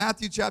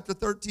Matthew chapter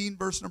 13,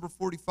 verse number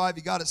 45.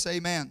 You got it, say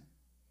amen.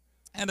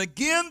 And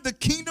again, the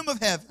kingdom of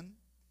heaven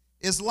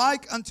is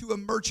like unto a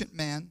merchant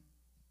man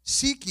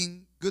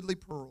seeking goodly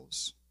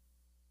pearls,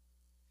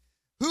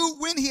 who,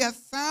 when he hath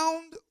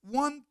found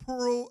one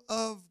pearl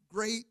of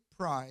great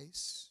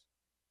price,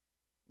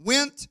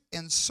 went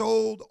and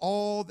sold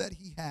all that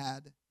he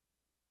had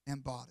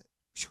and bought it.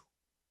 Whew.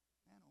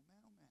 Man, oh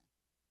man, oh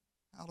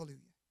man. Hallelujah.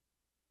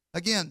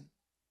 Again,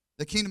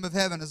 the kingdom of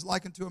heaven is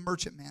like unto a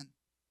merchant man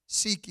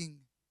seeking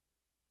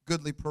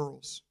goodly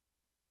pearls,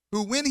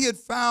 who, when he had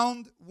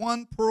found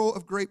one pearl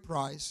of great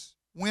price,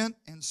 went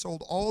and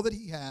sold all that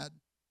he had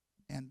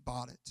and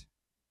bought it.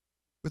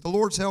 With the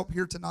Lord's help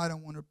here tonight, I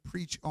want to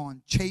preach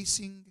on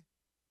chasing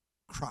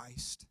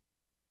Christ.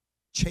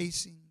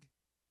 Chasing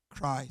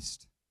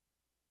Christ.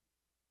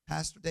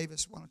 Pastor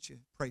Davis, why don't you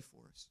pray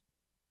for us?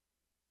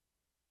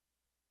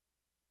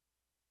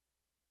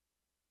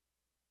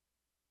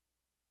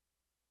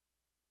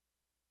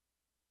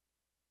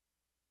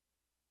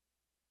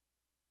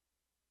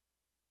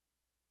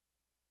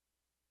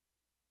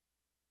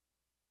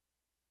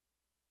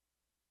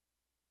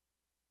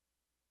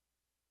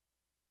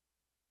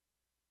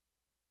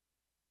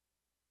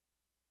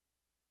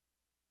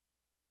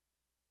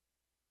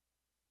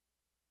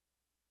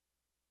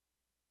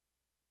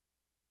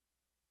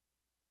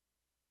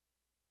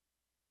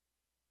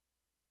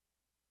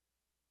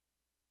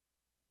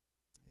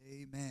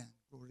 Amen.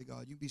 Glory to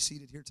God. You be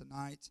seated here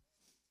tonight.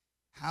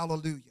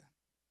 Hallelujah.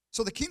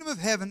 So the kingdom of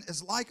heaven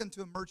is like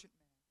unto a merchant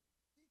man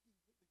seeking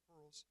goodly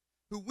pearls,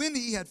 who, when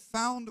he had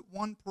found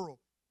one pearl.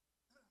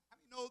 How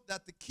do you know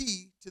that the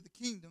key to the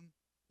kingdom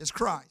is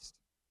Christ?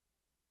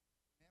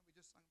 Man, we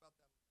just sung about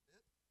that a little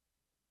bit.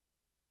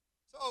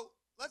 So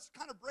let's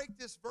kind of break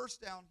this verse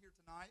down here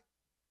tonight.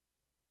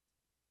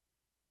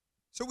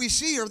 So we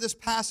see here this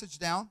passage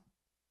down.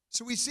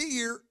 So we see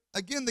here,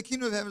 again, the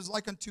kingdom of heaven is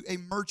like unto a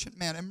merchant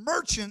man. A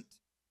merchant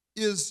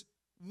is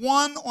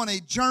one on a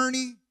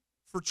journey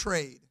for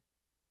trade.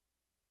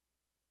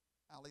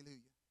 Hallelujah.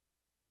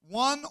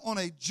 One on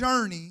a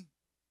journey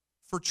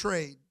for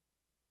trade.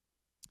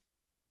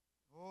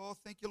 Oh,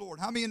 thank you, Lord.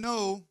 How many of you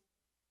know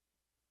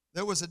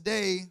there was a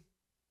day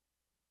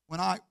when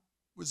I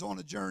was on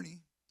a journey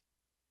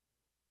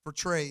for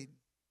trade?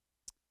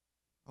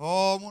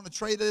 Oh, I want to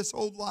trade this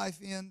old life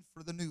in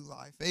for the new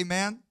life.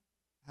 Amen.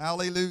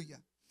 Hallelujah.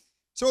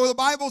 So the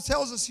Bible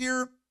tells us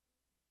here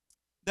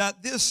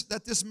that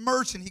this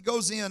merchant, he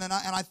goes in, and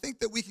I think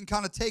that we can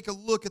kind of take a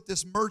look at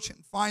this merchant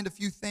and find a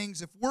few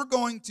things. If we're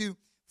going to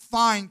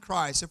find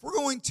Christ, if we're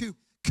going to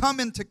come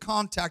into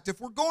contact,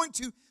 if we're going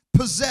to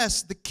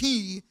possess the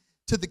key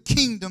to the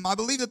kingdom, I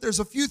believe that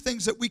there's a few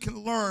things that we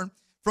can learn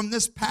from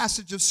this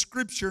passage of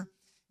Scripture.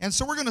 And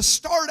so we're going to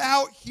start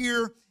out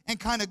here and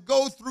kind of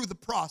go through the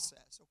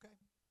process, okay?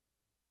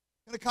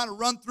 I'm going to kind of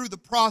run through the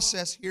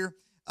process here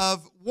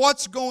of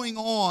what's going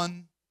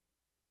on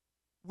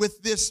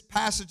with this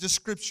passage of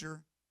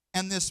Scripture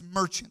and this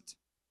merchant.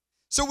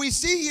 So we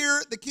see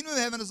here the kingdom of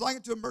heaven is like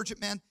unto a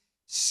merchant man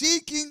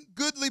seeking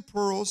goodly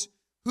pearls,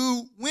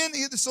 who, when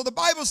he, so the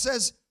Bible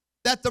says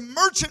that the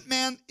merchant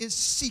man is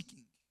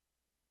seeking.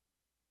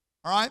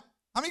 All right?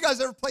 How many of you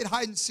guys ever played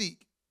hide and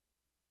seek?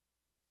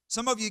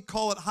 Some of you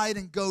call it hide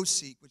and go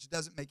seek, which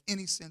doesn't make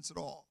any sense at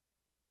all.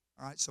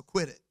 All right? So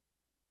quit it.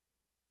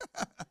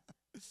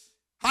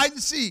 Hide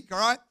and seek, all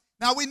right?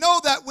 Now, we know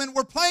that when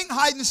we're playing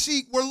hide and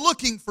seek, we're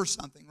looking for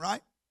something,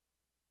 right?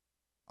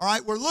 All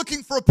right, we're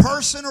looking for a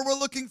person, or we're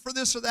looking for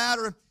this or that.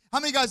 Or how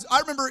many guys, I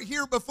remember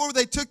here before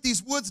they took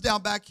these woods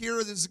down back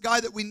here, there's a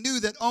guy that we knew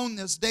that owned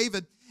this,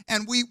 David,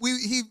 and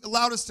he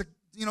allowed us to,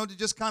 to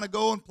just kind of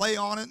go and play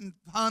on it and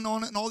hunt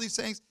on it and all these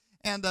things.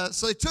 And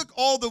so they took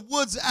all the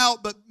woods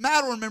out, but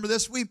Matt will remember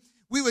this. We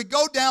would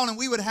go down and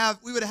we would have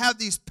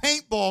these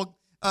paintball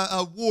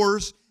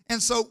wars,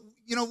 and so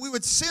we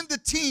would send a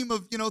team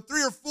of 3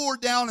 or 4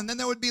 down, and then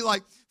there would be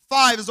like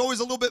 5. There's always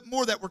a little bit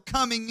more that were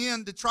coming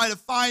in to try to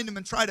find them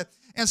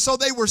and so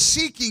they were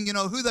seeking,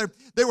 who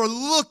they were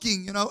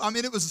looking. I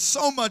mean, it was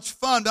so much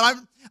fun. But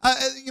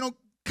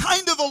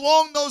kind of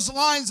along those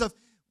lines of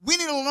we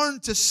need to learn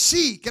to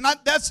seek, and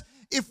that's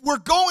if we're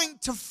going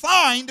to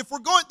find,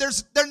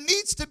 there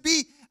needs to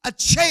be a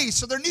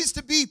chase, or there needs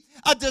to be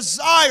a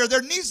desire.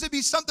 There needs to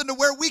be something to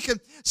where we can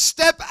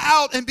step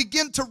out and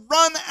begin to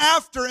run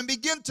after and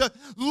begin to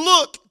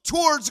look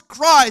towards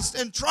Christ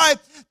and try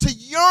to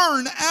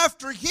yearn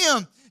after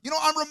Him.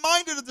 I'm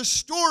reminded of the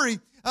story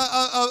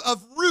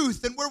of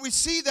Ruth, and where we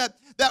see that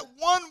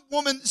one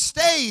woman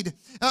stayed,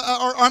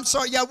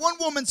 one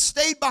woman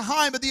stayed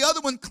behind, but the other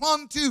one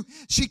clung to,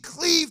 she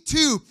cleaved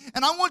to.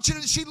 And I want you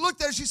to, she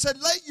looked at her, she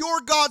said, let your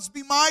gods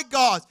be my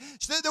gods.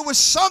 There was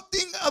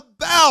something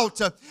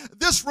about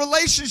this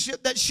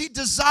relationship that she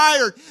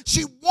desired.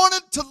 She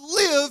wanted to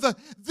live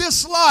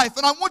this life.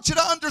 And I want you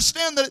to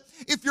understand that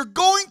if you're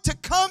going to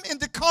come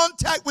into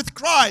contact with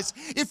Christ,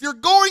 if you're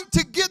going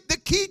to get the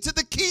key to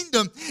the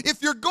kingdom,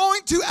 if you're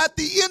going to, at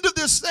the end of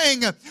this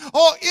thing,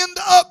 end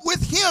up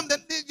with Him, then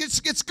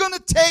it's going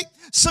to take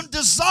some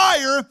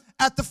desire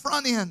at the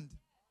front end.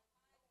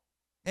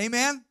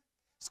 Amen?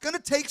 It's going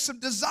to take some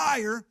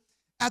desire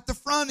at the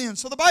front end.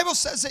 So the Bible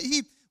says that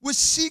he was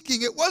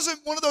seeking. It wasn't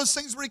one of those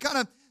things where he kind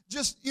of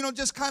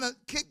just kind of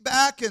kicked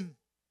back and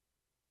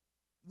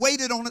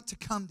waited on it to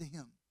come to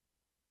him.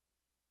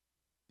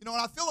 And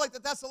I feel like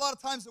that's a lot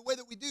of times the way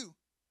that we do.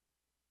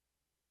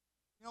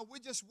 We're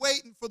just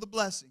waiting for the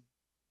blessing.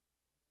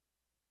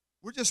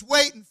 We're just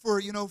waiting for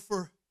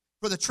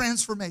the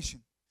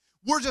transformation.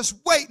 We're just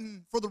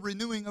waiting for the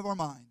renewing of our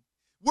mind.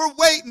 We're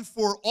waiting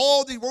for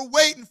we're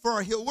waiting for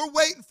our heal. We're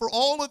waiting for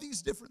all of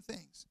these different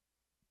things.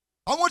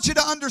 I want you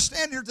to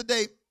understand here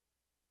today,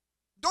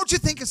 don't you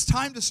think it's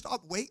time to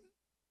stop waiting?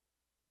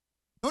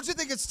 Don't you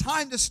think it's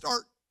time to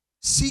start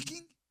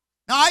seeking?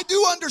 Now, I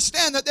do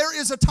understand that there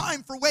is a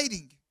time for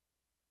waiting.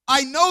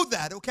 I know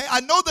that, okay?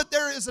 I know that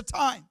there is a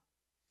time.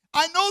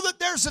 I know that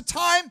there's a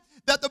time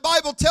that the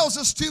Bible tells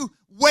us to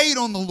wait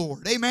on the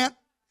Lord. Amen?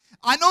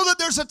 I know that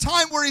there's a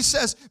time where he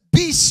says,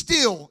 be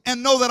still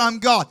and know that I'm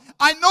God.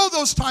 I know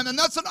those times, and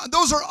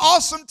those are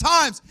awesome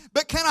times.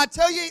 But can I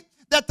tell you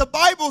that the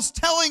Bible's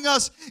telling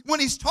us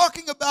when he's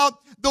talking about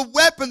the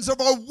weapons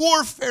of our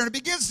warfare, and it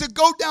begins to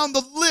go down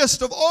the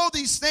list of all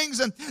these things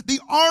and the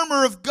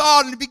armor of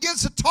God, and he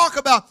begins to talk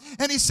about,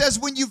 and he says,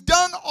 when you've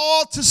done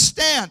all to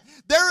stand,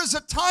 there is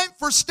a time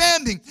for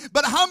standing.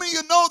 But how many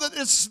of you know that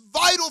it's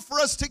vital for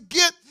us to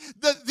get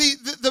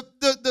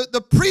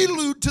the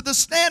prelude to the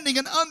standing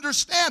and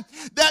understand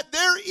that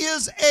there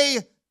is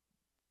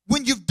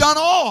when you've done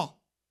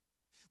all,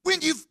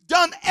 when you've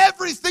done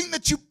everything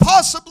that you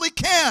possibly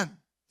can,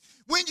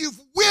 when you've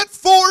went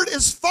forward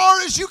as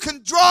far as you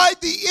can drive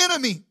the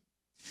enemy,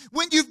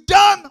 when you've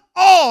done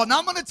all. Now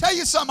I'm going to tell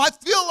you something. I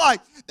feel like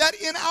that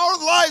in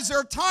our lives there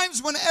are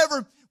times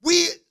whenever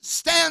we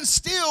stand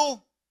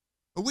still,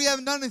 but we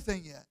haven't done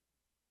anything yet.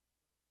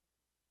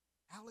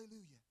 Hallelujah.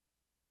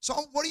 So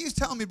what are you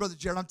telling me, Brother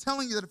Jared? I'm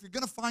telling you that if you're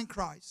going to find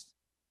Christ,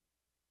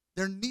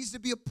 there needs to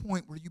be a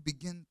point where you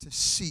begin to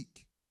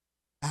seek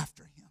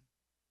after him.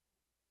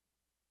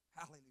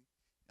 Hallelujah.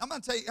 I'm going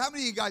to tell you, how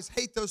many of you guys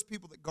hate those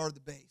people that guard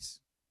the base?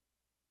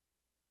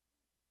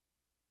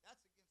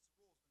 That's against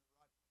the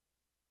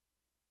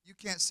rules. You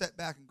can't sit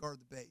back and guard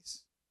the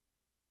base.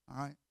 All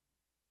right?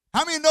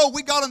 How many of you know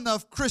we got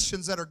enough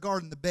Christians that are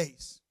guarding the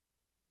base?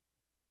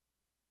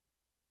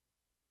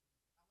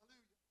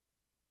 Hallelujah.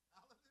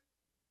 Hallelujah.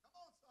 Come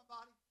on,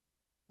 somebody.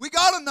 We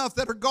got enough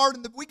that are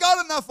guarding we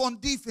got enough on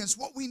defense.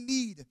 What we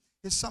need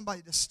is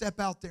somebody to step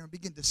out there and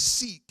begin to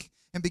seek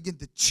and begin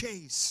to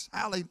chase.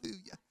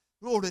 Hallelujah.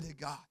 Glory to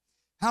God.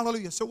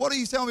 Hallelujah. So what are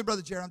you telling me,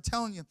 Brother Jared? I'm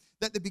telling you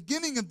that the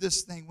beginning of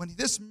this thing, when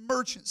this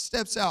merchant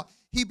steps out,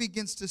 he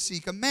begins to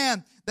seek. A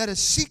man that is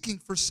seeking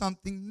for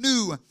something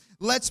new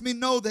lets me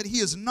know that he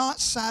is not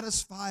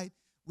satisfied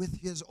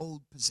with his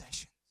old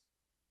possessions.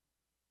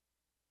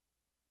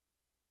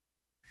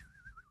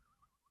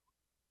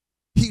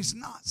 He's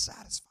not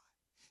satisfied.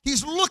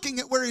 He's looking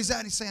at where he's at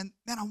and he's saying,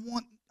 man, I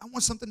want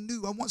something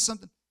new. I want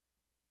something.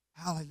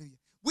 Hallelujah.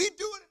 We do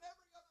it in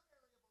every other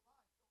area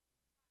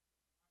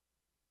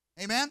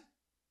of life. Amen?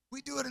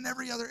 We do it in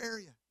every other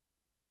area.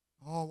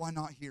 Oh, why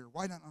not here?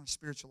 Why not on a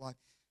spiritual life?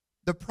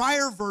 The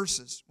prior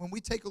verses, when we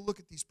take a look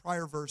at these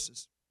prior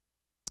verses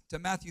to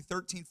Matthew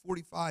 13,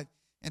 45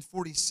 and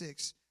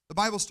 46, the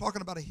Bible's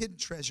talking about a hidden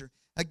treasure.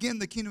 Again,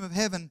 the kingdom of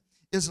heaven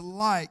is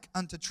like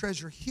unto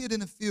treasure hid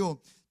in a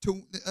field,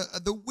 to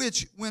the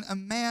which when a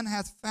man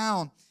hath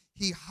found,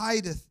 he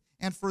hideth,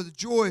 and for the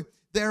joy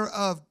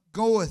thereof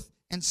goeth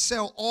and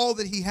sell all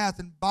that he hath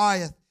and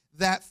buyeth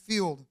that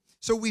field.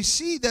 So we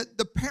see that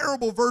the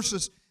parable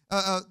verses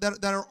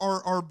that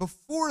are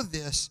before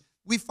this,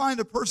 we find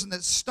a person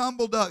that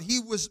stumbled up.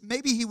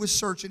 Maybe he was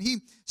searching.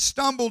 He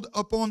stumbled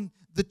upon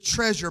the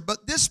treasure.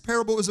 But this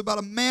parable is about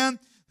a man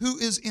who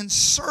is in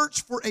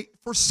search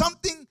for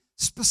something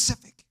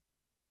specific.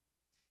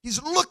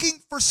 He's looking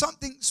for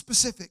something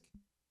specific.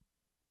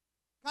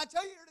 Can I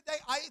tell you here today,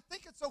 I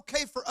think it's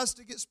okay for us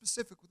to get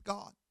specific with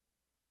God.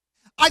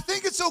 I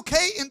think it's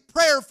okay in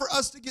prayer for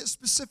us to get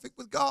specific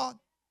with God.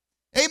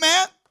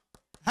 Amen?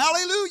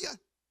 Hallelujah.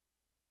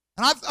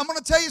 And I'm going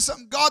to tell you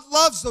something. God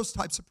loves those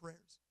types of prayers.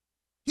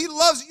 He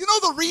loves, you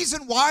know the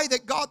reason why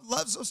that God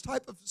loves those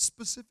type of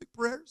specific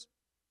prayers?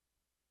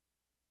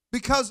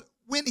 Because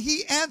when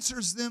he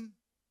answers them,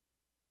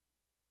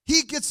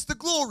 he gets the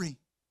glory.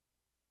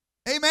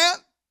 Amen?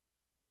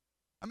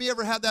 I mean, you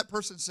ever had that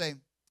person say,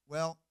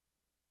 well,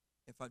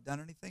 if I've done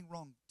anything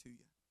wrong to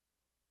you,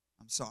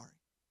 I'm sorry.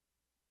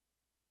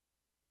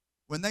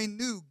 When they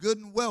knew good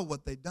and well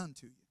what they'd done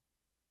to you.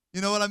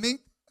 You know what I mean?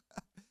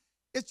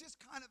 It's just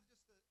kind of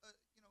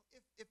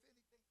just, if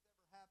anything's ever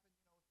happened,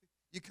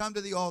 you come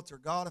to the altar.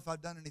 God, if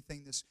I've done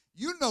anything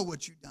you know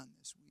what you've done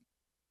this week.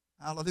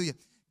 Hallelujah.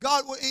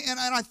 God, and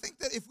I think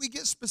that if we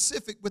get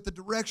specific with the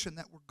direction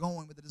that we're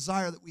going, with the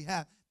desire that we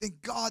have, then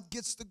God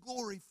gets the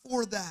glory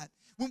for that.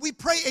 When we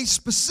pray a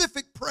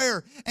specific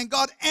prayer and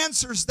God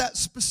answers that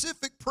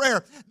specific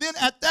prayer, then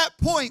at that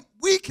point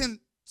we can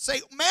say,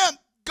 man,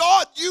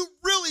 God, you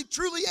really,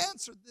 truly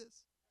answered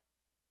this.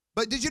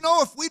 But did you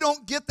know if we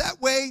don't get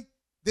that way,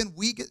 then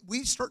we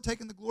start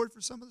taking the glory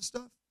for some of the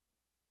stuff?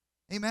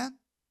 Amen?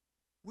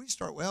 We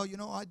start, well,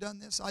 I done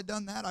this, I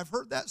done that. I've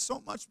heard that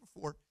so much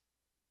before.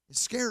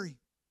 It's scary.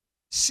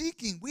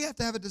 Seeking, we have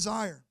to have a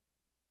desire.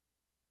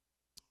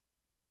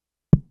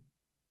 So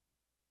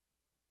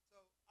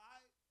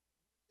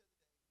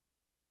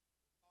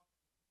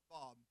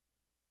Bob,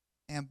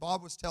 and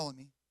Bob was telling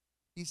me,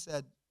 he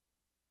said,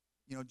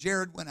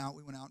 Jared went out.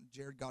 We went out, and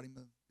Jared got him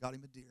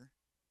a deer,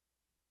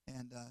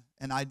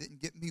 and I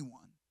didn't get me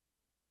one.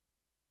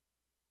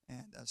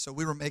 And so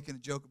we were making a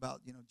joke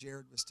about,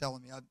 Jared was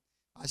telling me.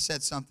 I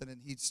said something,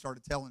 and he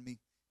started telling me.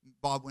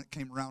 Bob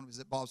came around. It was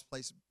at Bob's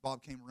place.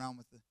 Bob came around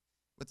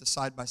with the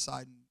side by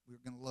side, and we were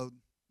going to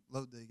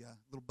load the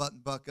little button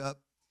buck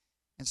up.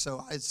 And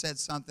so I had said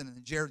something, and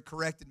then Jared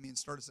corrected me and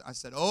started. I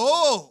said,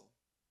 "Oh,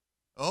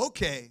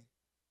 okay,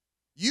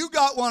 you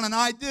got one and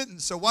I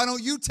didn't. So why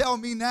don't you tell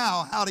me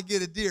now how to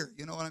get a deer?"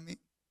 You know what I mean?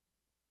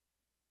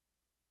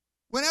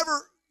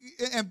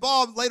 And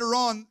Bob later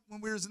on when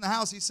we was in the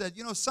house, he said,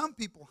 "Some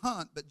people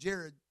hunt, but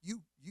Jared,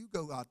 you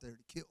go out there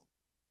to kill."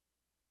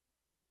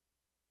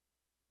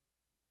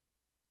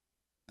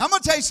 I'm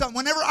going to tell you something.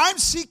 Whenever I'm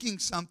seeking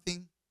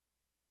something,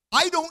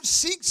 I don't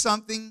seek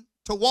something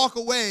to walk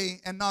away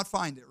and not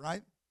find it,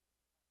 right?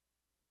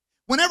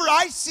 Whenever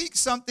I seek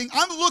something,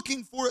 I'm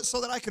looking for it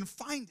so that I can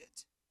find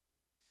it.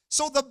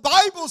 So the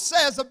Bible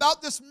says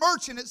about this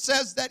merchant, it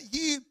says that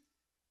he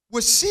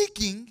was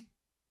seeking,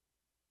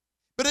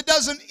 but it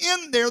doesn't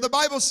end there. The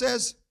Bible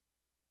says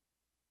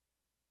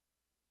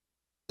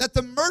that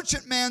the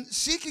merchant man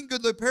seeking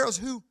goodly apparel,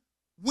 who,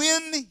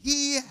 when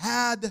he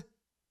had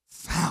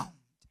found.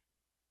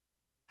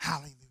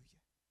 Hallelujah.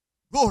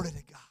 Glory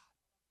to God.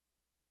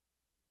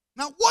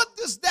 Now, what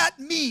does that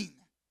mean?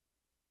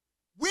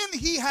 When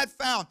he had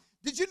found.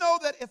 Did you know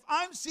that if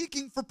I'm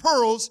seeking for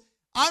pearls,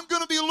 I'm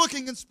going to be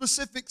looking in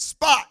specific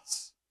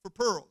spots for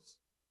pearls?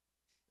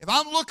 If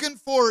I'm looking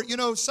for,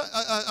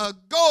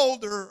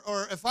 gold,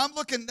 or if I'm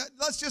looking,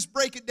 let's just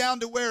break it down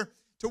to where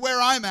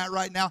I'm at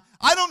right now.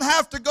 I don't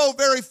have to go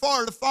very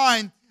far to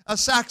find a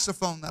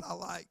saxophone that I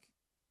like.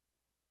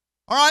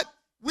 All right?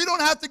 We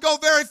don't have to go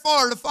very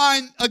far to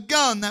find a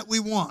gun that we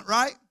want,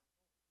 right?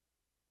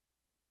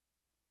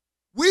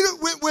 When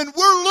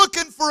we're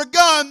looking for a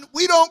gun,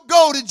 we don't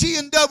go to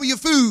G&W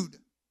Food.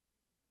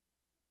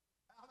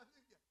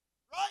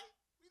 Right?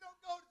 We don't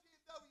go to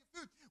G&W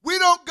Food. We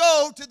don't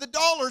go to the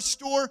dollar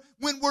store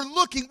when we're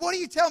looking. What do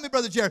you tell me,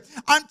 Brother Jared?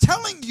 I'm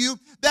telling you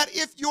that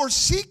if you're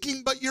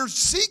seeking, but you're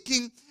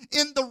seeking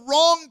in the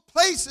wrong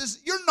places,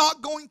 you're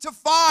not going to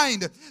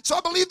find. So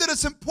I believe that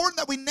it's important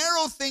that we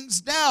narrow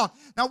things down.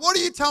 Now, what are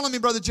you telling me,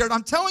 Brother Jared?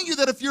 I'm telling you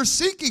that if you're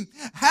seeking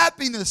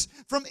happiness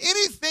from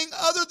anything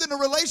other than a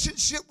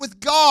relationship with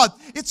God,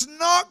 it's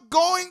not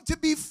going to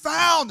be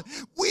found.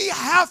 We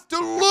have to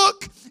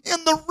look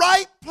in the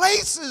right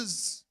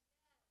places.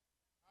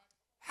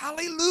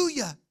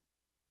 Hallelujah.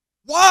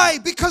 Why?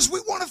 Because we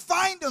want to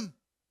find them.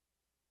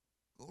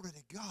 Glory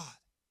to God.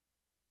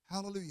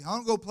 Hallelujah. I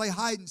don't go play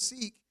hide and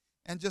seek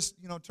and just,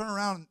 turn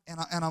around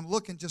and I'm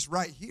looking just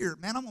right here.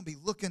 Man, I'm going to be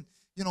looking,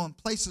 in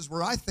places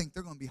where I think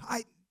they're going to be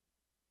hiding.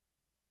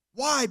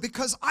 Why?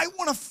 Because I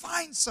want to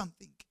find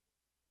something.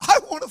 I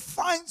want to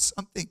find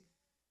something.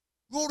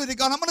 Glory to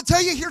God. I'm going to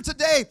tell you here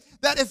today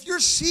that if you're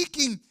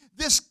seeking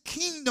this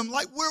kingdom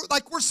like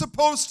we're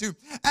supposed to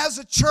as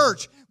a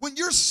church, when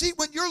you're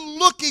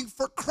looking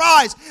for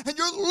Christ and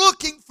you're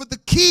looking for the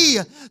key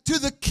to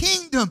the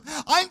kingdom,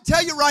 I can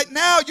tell you right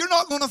now, you're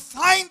not going to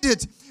find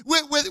it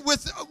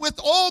with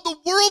all the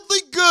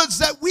worldly goods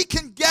that we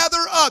can gather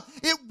up.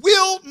 It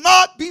will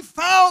not be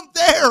found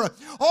there.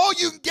 Oh,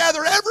 you can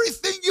gather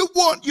everything you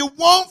want. You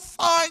won't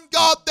find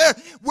God there.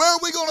 Where are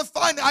we going to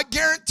find it? I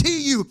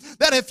guarantee you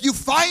that if you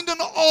find an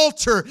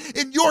altar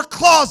in your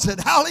closet,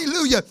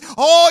 hallelujah,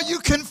 all you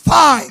can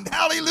find,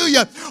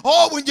 hallelujah,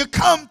 when you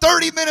come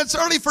 30 minutes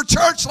early for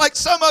church like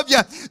some of you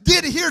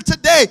did here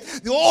today,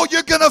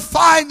 you're going to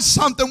find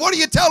something. What are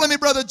you telling me,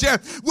 Brother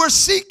Jared? We're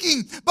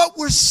seeking, but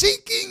we're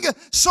seeking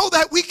so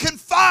that we can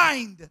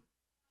find.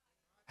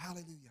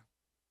 Hallelujah.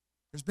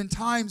 There's been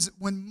times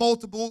when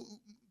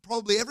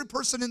probably every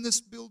person in this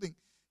building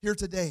here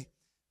today,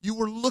 you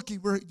were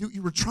looking,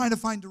 you were trying to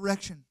find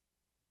direction.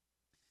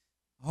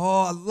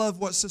 Oh, I love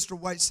what Sister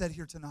White said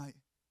here tonight.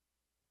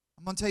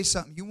 I'm going to tell you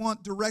something. You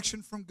want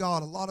direction from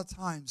God, a lot of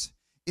times,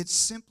 it's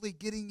simply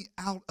getting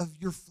out of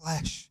your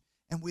flesh.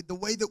 And the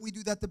way that we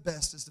do that the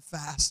best is to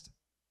fast.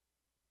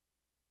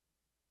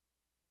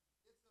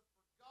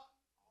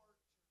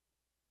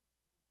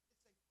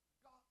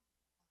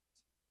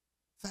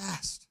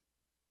 Fast.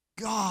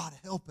 God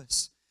help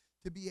us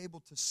to be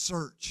able to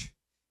search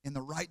in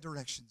the right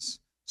directions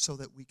so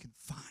that we can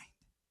find.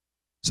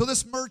 So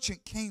this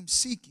merchant came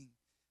seeking.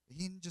 He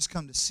didn't just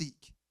come to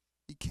seek.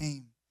 He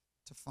came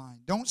to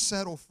find. Don't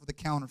settle for the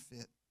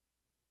counterfeit.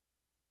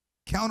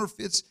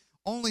 Counterfeit's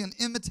only an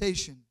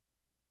imitation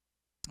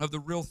of the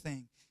real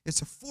thing.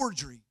 It's a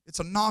forgery. It's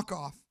a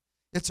knockoff.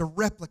 It's a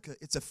replica.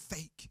 It's a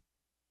fake.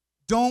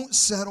 Don't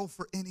settle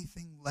for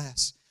anything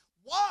less.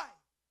 Why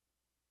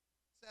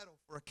settle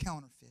for a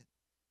counterfeit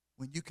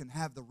when you can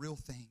have the real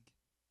thing?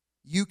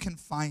 You can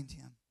find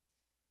him.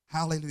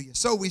 Hallelujah.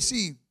 So we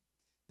see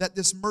that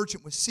this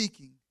merchant was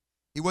seeking.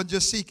 He wasn't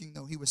just seeking,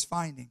 though. He was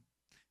finding.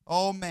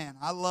 Oh, man,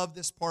 I love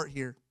this part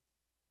here.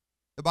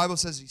 The Bible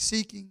says he's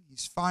seeking,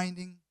 he's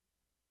finding.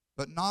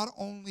 But not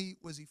only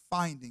was he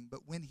finding,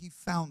 but when he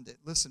found it,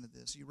 listen to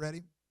this. You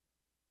ready?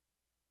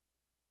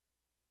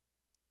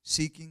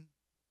 Seeking,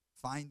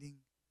 finding,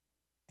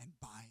 and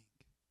buying.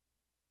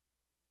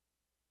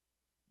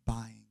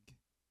 Buying.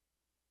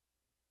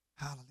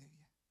 Hallelujah.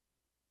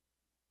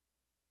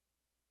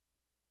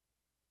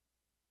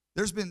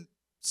 There's been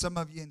some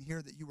of you in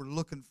here that you were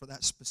looking for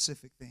that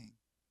specific thing.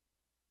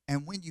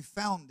 And when you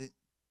found it,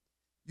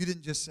 you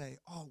didn't just say,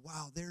 oh,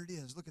 wow, there it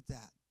is. Look at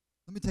that.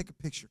 Let me take a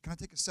picture. Can I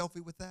take a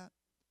selfie with that?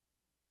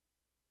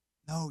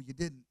 No, you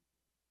didn't.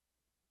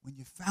 When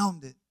you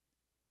found it,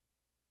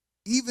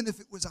 even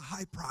if it was a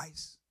high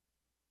price,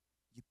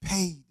 you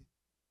paid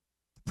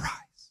the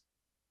price.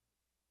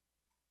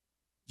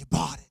 You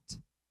bought it.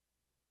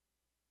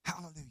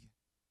 Hallelujah.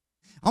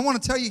 I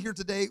want to tell you here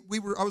today,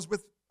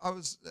 I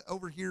was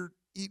over here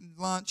eating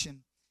lunch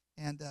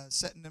and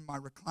sitting in my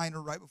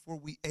recliner right before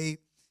we ate,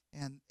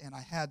 and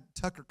I had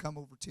Tucker come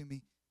over to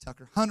me.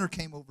 Hunter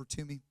came over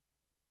to me,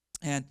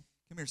 and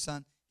come here,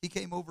 son. He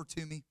came over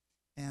to me,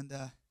 and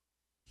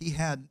he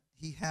had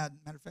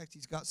matter of fact,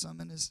 he's got some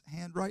in his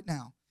hand right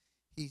now.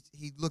 He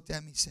looked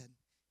at me,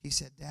 he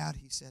said, Dad,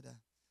 he said,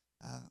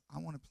 I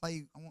want to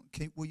play.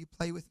 Will you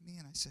play with me?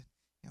 And I said,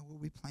 yeah, we'll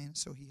be playing.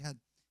 So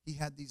he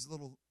had this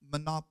little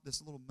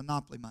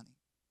Monopoly money.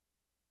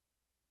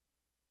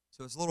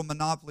 So his little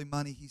Monopoly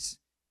money,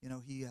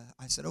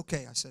 I said,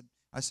 okay. I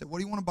said, what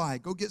do you want to buy?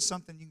 Go get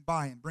something you can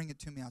buy and bring it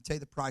to me. I'll tell you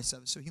the price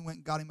of it. So he went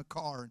and got him a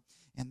car,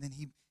 and then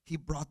he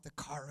brought the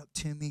car up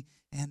to me,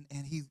 and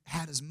he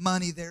had his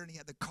money there, and he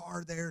had the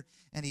car there,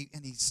 and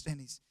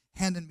he's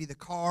handing me the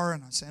car,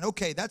 and I said,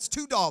 okay, that's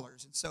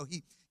 $2. And so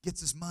he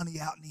gets his money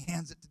out, and he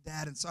hands it to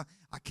Dad, and so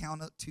I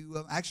count up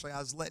to, actually I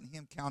was letting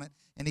him count it,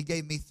 and he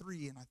gave me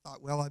 3, and I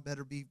thought, well, I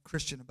better be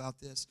Christian about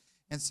this.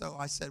 And so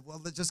I said,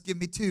 well, just give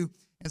me 2.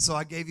 And so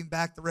I gave him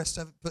back the rest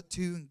of it, put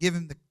 2, and give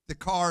him the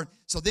car.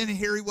 So then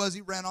here he was.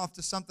 He ran off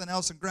to something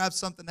else and grabbed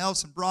something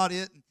else and brought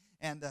it.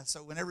 And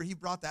so whenever he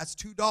brought that's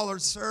 $2,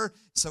 sir.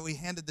 So he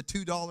handed the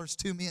 $2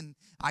 to me, and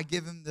I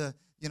give him the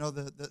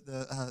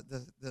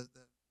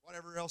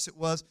whatever else it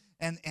was.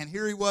 And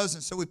here he was.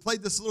 And so we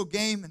played this little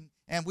game,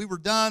 and we were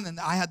done.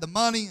 And I had the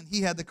money, and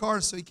he had the car.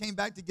 So he came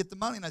back to get the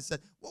money, and I said,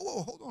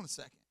 whoa, hold on a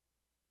second.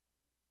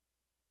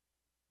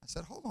 I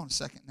said, hold on a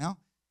second now.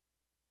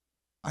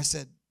 I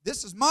said,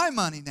 this is my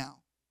money now.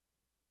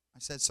 I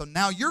said, so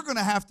now you're going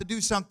to have to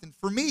do something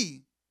for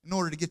me in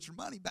order to get your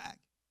money back.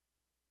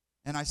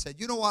 And I said,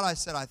 you know what? I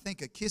said, I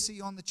think a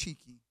kissy on the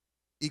cheeky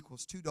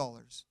equals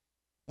 $2.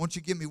 Won't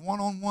you give me one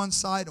on one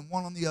side and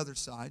one on the other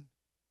side?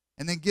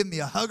 And then give me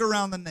a hug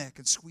around the neck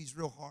and squeeze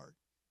real hard.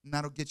 And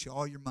that'll get you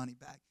all your money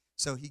back.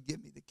 So he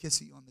gave me the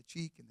kissy on the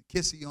cheek and the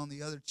kissy on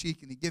the other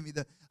cheek, and he gave me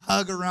the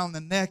hug around the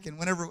neck. And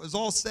whenever it was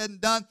all said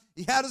and done,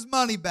 he had his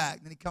money back.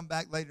 And then he come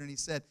back later and he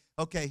said,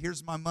 okay,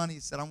 here's my money. He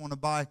said, I want to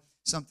buy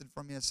something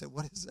from you. I said,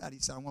 what is that? He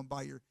said, I want to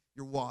buy your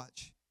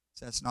watch. I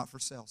said, it's not for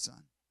sale,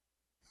 son.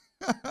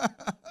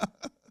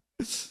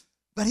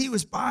 But he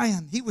was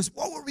buying.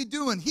 What were we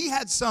doing? He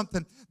had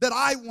something that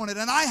I wanted,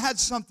 and I had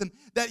something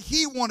that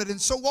he wanted.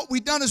 And so what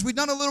we've done is we've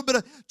done a little bit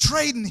of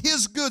trading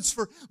his goods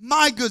for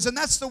my goods. And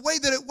that's the way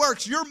that it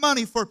works. Your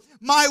money for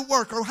my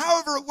work, or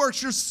however it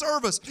works, your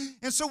service.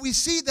 And so we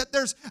see that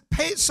there's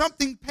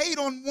something paid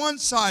on one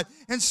side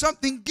and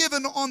something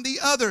given on the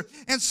other.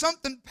 And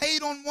something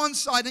paid on one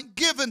side and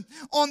given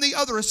on the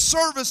other. A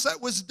service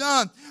that was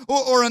done,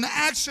 or an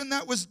action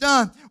that was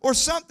done, or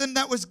something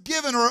that was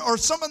given, or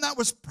something that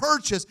was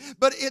purchased.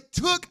 But it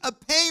took a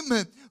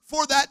payment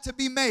for that to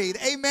be made.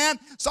 Amen?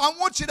 So I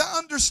want you to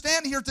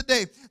understand here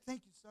today.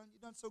 Thank you, son.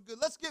 You've done so good.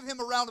 Let's give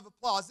him a round of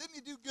applause. Didn't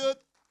you do good?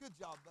 Good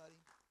job, buddy.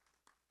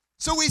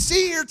 So we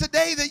see here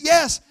today that,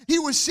 yes, he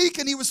was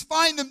seeking, he was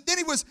finding, then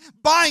he was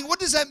buying. What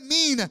does that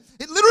mean?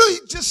 It literally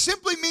just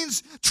simply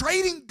means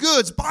trading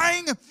goods.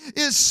 Buying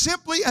is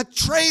simply a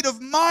trade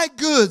of my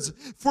goods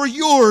for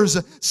yours.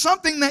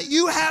 Something that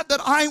you have that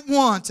I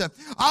want.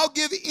 I'll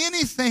give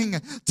anything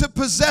to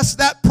possess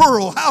that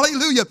pearl.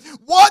 Hallelujah.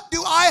 What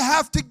do I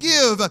have to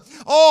give?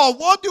 Oh,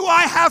 what do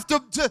I have to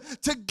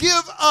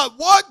give up?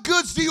 What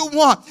goods do you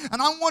want?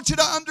 And I want you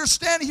to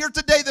understand here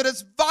today that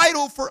it's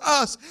vital for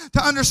us to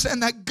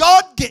understand that God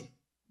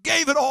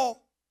gave it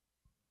all.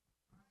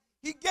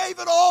 He gave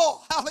it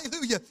all.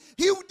 Hallelujah.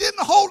 He didn't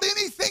hold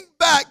anything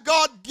back.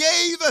 God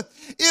gave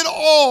it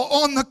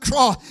all on the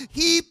cross.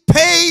 He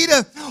paid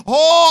a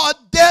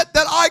debt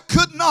that I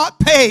could not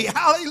pay.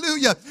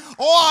 Hallelujah.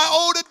 I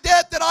owed a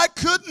debt that I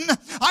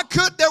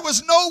couldn't. There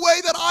was no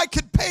way that I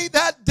could pay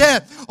that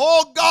debt.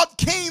 God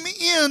came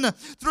in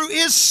through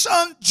his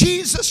son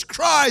Jesus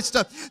Christ,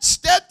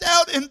 stepped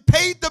out and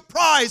paid the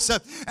price.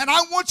 And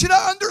I want you to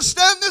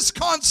understand this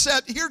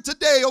concept here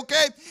today,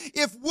 okay?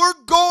 If we're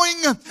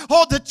going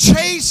to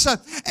chase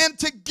and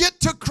to get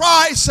to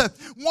Christ,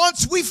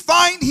 once we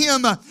find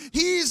him,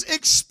 he's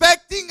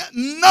expecting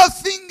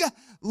nothing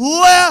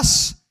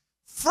less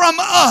from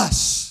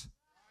us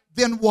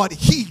than what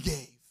he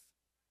gave.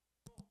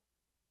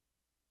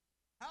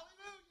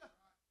 Hallelujah.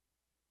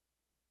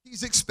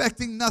 He's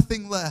expecting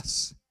nothing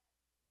less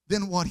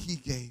than what he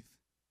gave.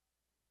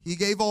 He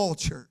gave all,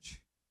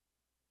 church.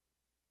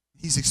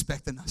 He's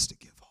expecting us to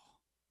give all.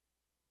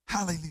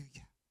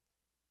 Hallelujah.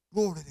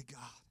 Glory to God.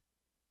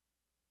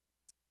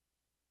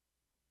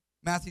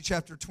 Matthew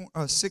chapter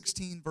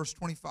 16, verse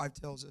 25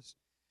 tells us,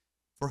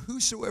 for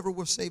whosoever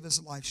will save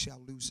his life shall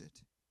lose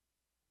it.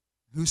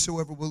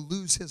 Whosoever will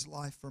lose his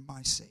life for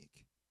my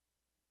sake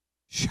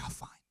shall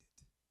find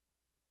it.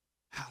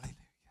 Hallelujah.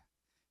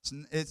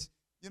 It's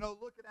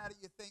looking at it,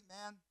 you think,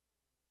 man,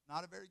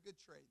 not a very good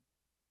trade.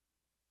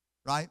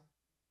 Right?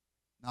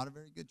 Not a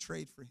very good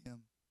trade for him.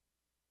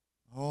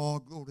 Oh,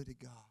 glory to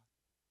God.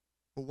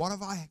 But what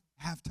do I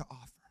have to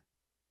offer?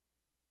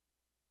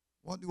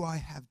 What do I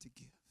have to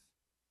give?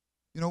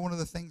 One of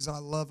the things I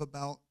love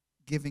about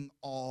giving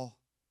all,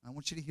 I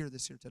want you to hear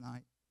this here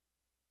tonight.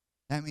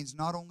 That means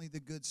not only the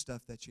good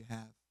stuff that you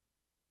have,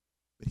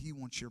 but he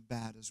wants your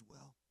bad as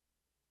well.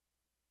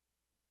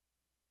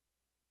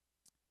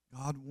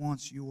 God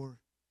wants your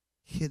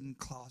hidden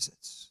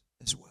closets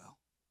as well.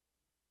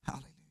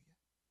 Hallelujah.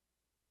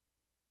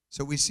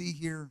 So we see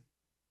here,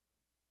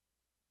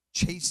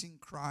 chasing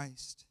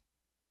Christ,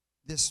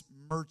 this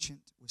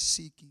merchant was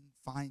seeking,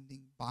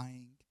 finding,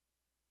 buying,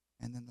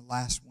 and then the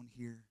last one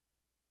here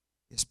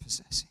is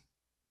possessing.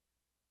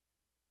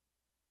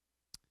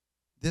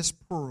 This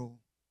pearl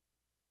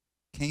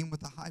came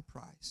with a high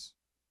price.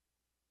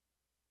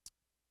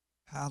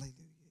 Hallelujah.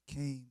 It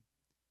came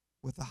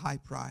with a high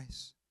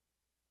price.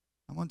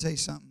 I'm going to tell you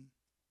something.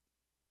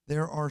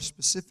 There are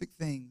specific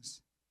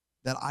things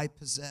that I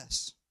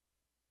possess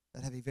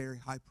that have a very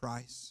high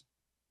price.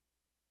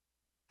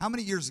 How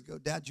many years ago,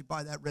 Dad, did you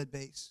buy that red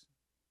base?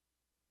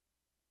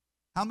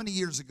 How many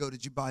years ago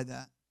did you buy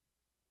that?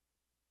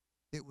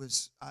 It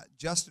was,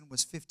 Justin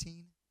was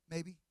 15,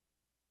 maybe?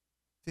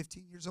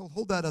 15 years old.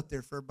 Hold that up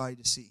there for everybody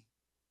to see.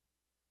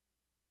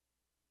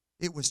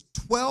 It was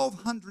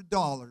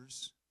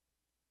 $1,200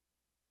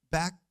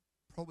 back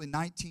probably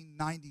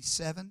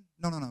 1997.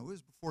 No, it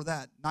was before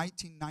that.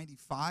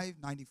 1995,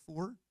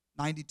 94,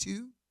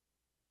 92.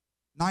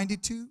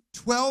 92,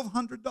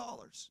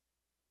 $1,200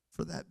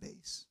 for that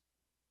base.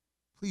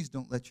 Please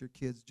don't let your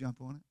kids jump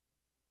on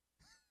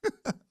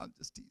it. I'm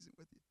just teasing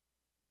with you.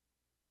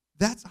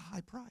 That's a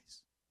high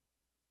price.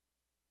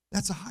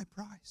 That's a high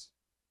price.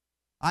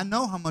 I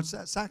know how much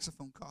that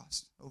saxophone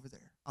costs over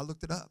there. I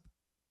looked it up.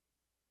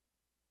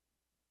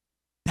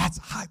 That's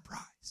a high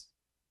price.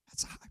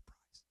 That's a high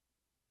price.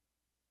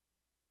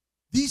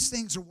 These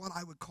things are what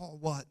I would call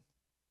what?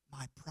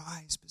 My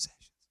prized possessions.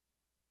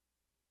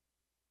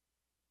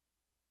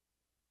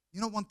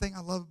 One thing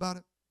I love about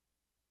it?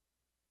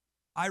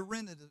 I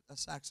rented a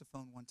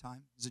saxophone one time.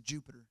 It was a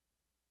Jupiter.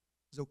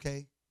 It was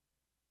okay.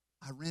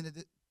 I rented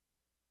it.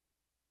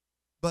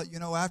 But,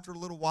 after a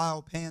little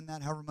while paying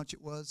that, however much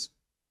it was,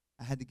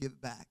 I had to give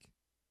it back.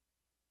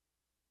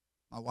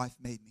 My wife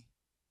made me.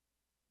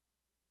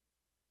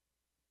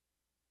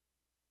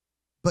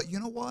 But you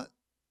know what?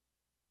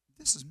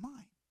 This is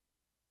mine.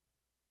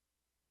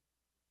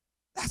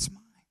 That's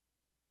mine.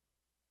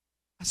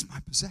 That's my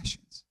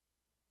possessions.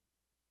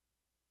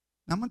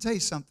 Now, I'm going to tell you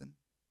something.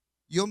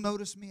 You'll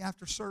notice me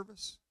after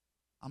service.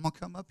 I'm going to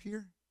come up here,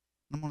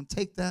 and I'm going to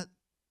take that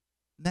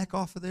neck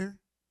off of there,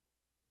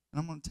 and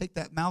I'm going to take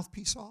that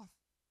mouthpiece off,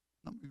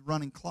 and I'm going to be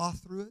running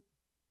cloth through it.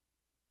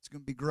 It's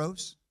going to be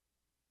gross.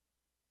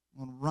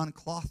 I'm going to run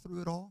cloth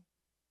through it all.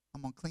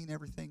 I'm going to clean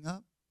everything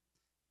up.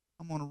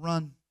 I'm going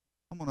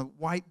to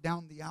wipe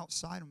down the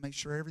outside and make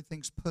sure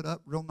everything's put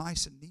up real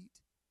nice and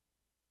neat.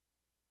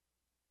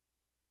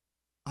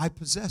 I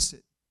possess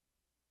it.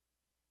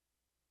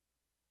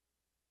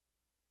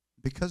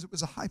 Because it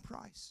was a high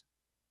price,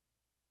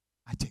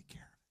 I take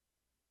care of it.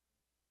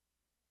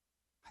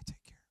 I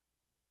take care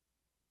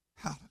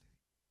of it. Hallelujah.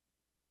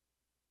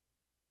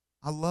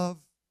 I love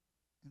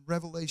in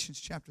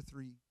Revelations chapter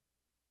 3.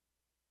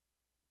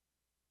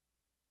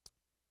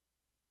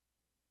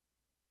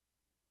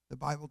 The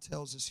Bible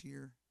tells us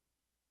here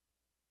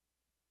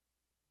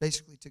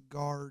basically to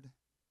guard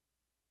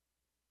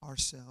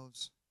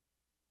ourselves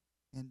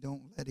and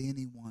don't let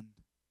anyone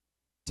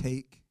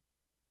take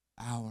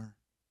our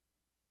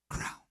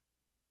crown.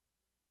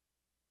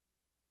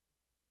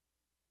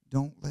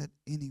 Don't let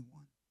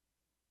anyone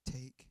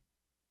take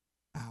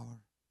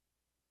our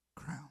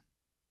crown.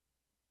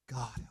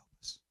 God help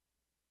us.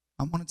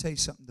 I want to tell you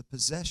something. The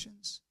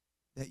possessions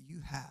that you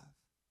have,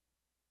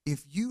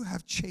 if you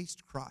have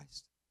chased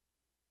Christ,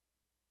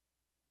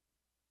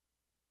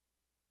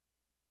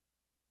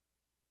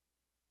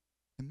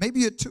 and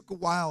maybe it took a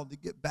while to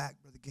get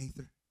back, Brother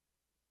Gaither.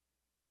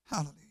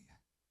 Hallelujah.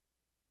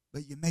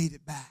 But you made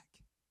it back.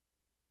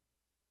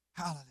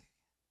 Hallelujah.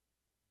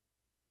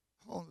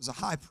 Oh, it was a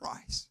high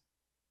price.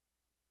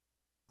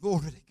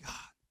 Glory to God.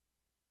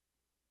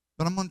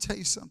 But I'm going to tell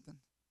you something.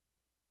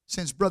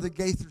 Since Brother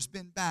Gaither's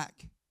been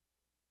back,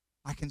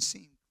 I can see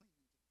him clinging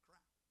to the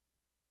crown,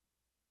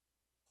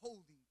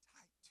 holding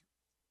tight to it.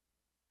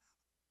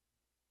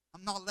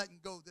 I'm not letting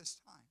go this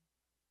time.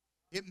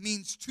 It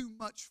means too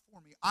much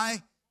for me.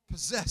 I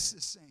possess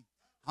this thing.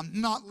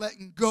 I'm not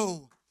letting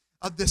go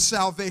of this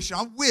salvation.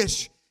 I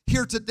wish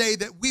here today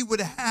that we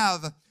would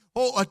have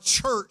a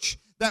church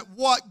that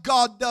what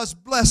God does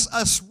bless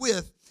us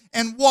with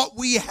and what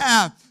we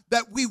have,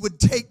 that we would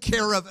take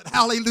care of it.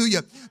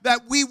 Hallelujah. That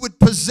we would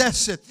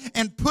possess it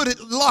and put it,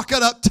 lock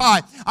it up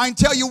tight. I can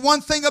tell you one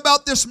thing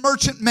about this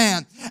merchant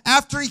man.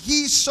 After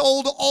he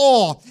sold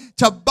all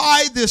to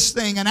buy this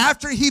thing and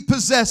after he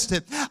possessed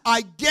it,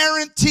 I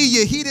guarantee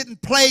you he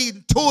didn't play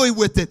and toy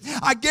with it.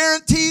 I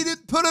guarantee he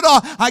didn't put it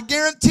on. I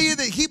guarantee you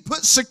that he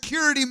put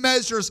security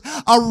measures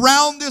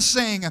around this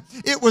thing.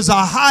 It was a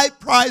high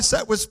price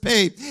that was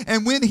paid.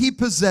 And when he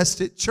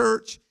possessed it,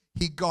 church,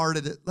 he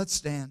guarded it. Let's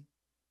stand.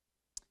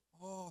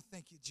 Oh,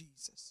 thank you,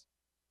 Jesus.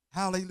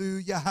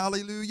 Hallelujah,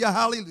 hallelujah,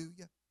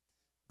 hallelujah.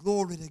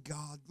 Glory to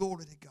God,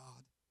 glory to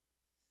God.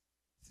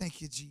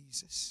 Thank you,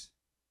 Jesus.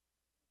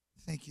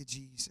 Thank you,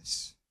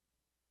 Jesus.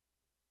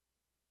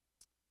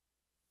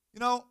 You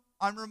know,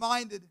 I'm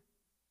reminded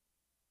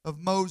of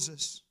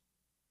Moses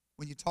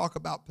when you talk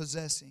about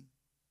possessing.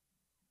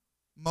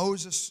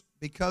 Moses,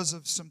 because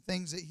of some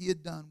things that he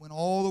had done, went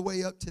all the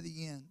way up to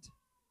the end.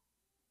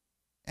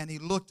 And he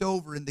looked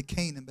over into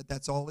Canaan, but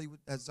that's all he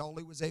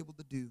was able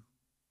to do.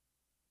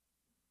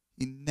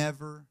 He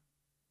never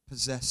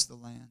possessed the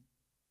land.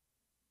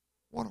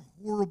 What a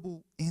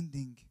horrible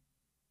ending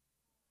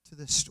to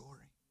this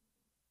story.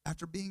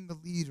 After being the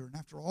leader and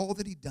after all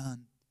that he'd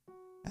done,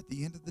 at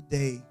the end of the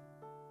day,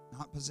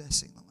 not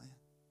possessing the land.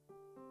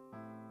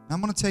 And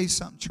I'm going to tell you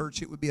something,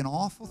 church. It would be an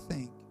awful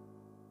thing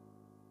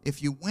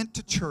if you went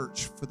to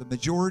church for the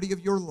majority of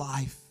your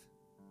life.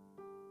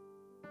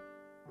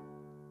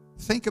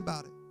 Think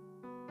about it.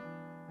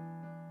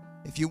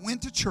 If you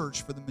went to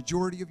church for the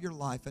majority of your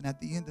life and at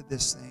the end of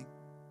this thing,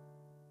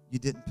 you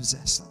didn't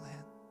possess the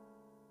land.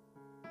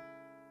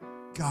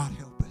 God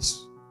help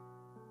us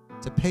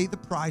to pay the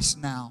price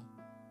now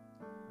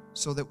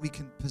so that we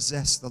can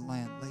possess the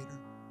land later.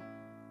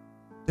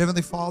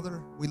 Heavenly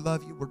Father, we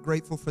love you. We're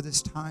grateful for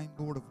this time,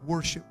 Lord, of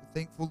worship. We're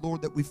thankful,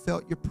 Lord, that we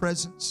felt your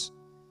presence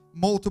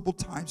multiple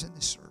times in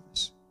this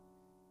service.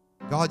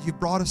 God, you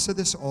brought us to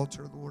this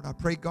altar, Lord. I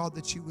pray, God,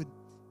 that you would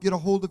get a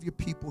hold of your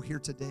people here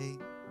today.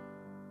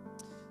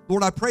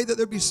 Lord, I pray that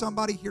there be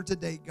somebody here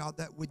today, God,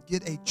 that would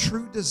get a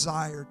true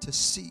desire to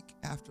seek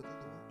after the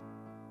Lord.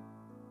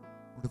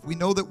 Lord, if we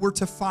know that we're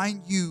to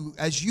find you,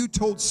 as you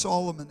told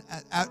Solomon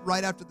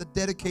right after the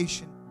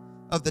dedication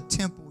of the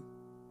temple,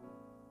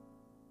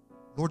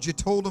 Lord, you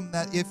told him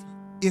that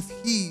if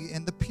he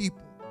and the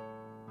people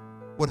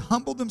would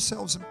humble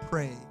themselves and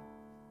pray and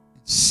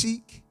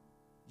seek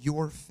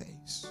your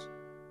face.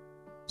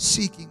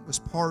 Seeking was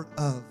part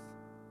of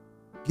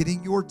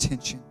getting your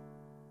attention.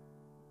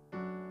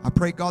 I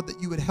pray, God,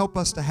 that you would help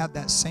us to have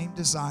that same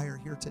desire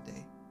here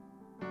today,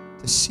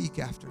 to seek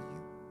after you.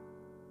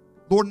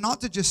 Lord,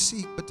 not to just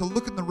seek, but to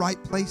look in the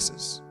right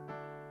places.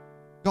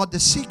 God, to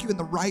seek you in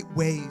the right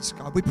ways,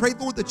 God. We pray,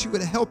 Lord, that you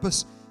would help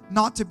us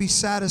not to be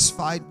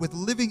satisfied with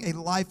living a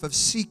life of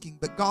seeking,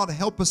 but God,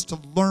 help us to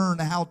learn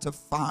how to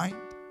find.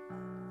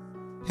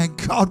 And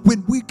God,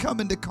 when we come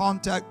into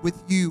contact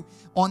with you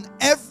on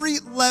every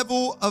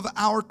level of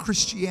our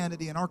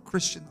Christianity and our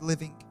Christian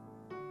living,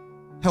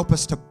 help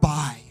us to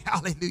buy,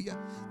 hallelujah,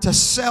 to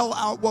sell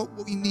out what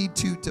we need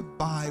to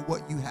buy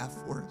what you have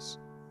for us.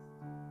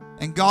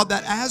 And God,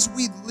 that as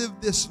we live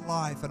this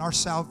life and our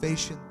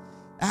salvation,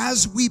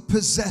 as we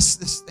possess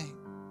this thing,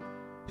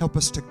 help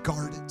us to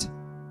guard it.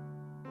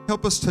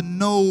 Help us to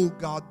know,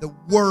 God, the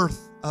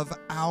worth of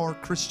our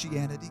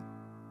Christianity.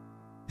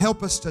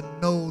 Help us to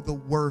know the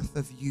worth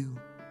of you.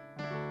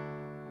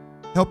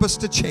 Help us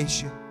to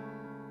chase you.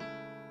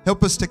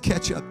 Help us to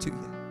catch up to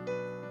you.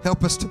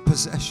 Help us to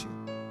possess you.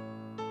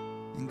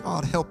 And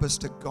God, help us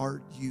to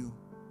guard you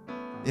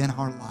in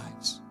our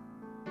lives.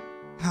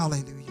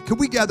 Hallelujah. Can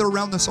we gather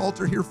around this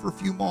altar here for a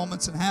few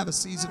moments and have a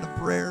season of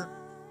prayer?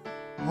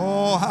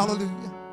 Oh, hallelujah.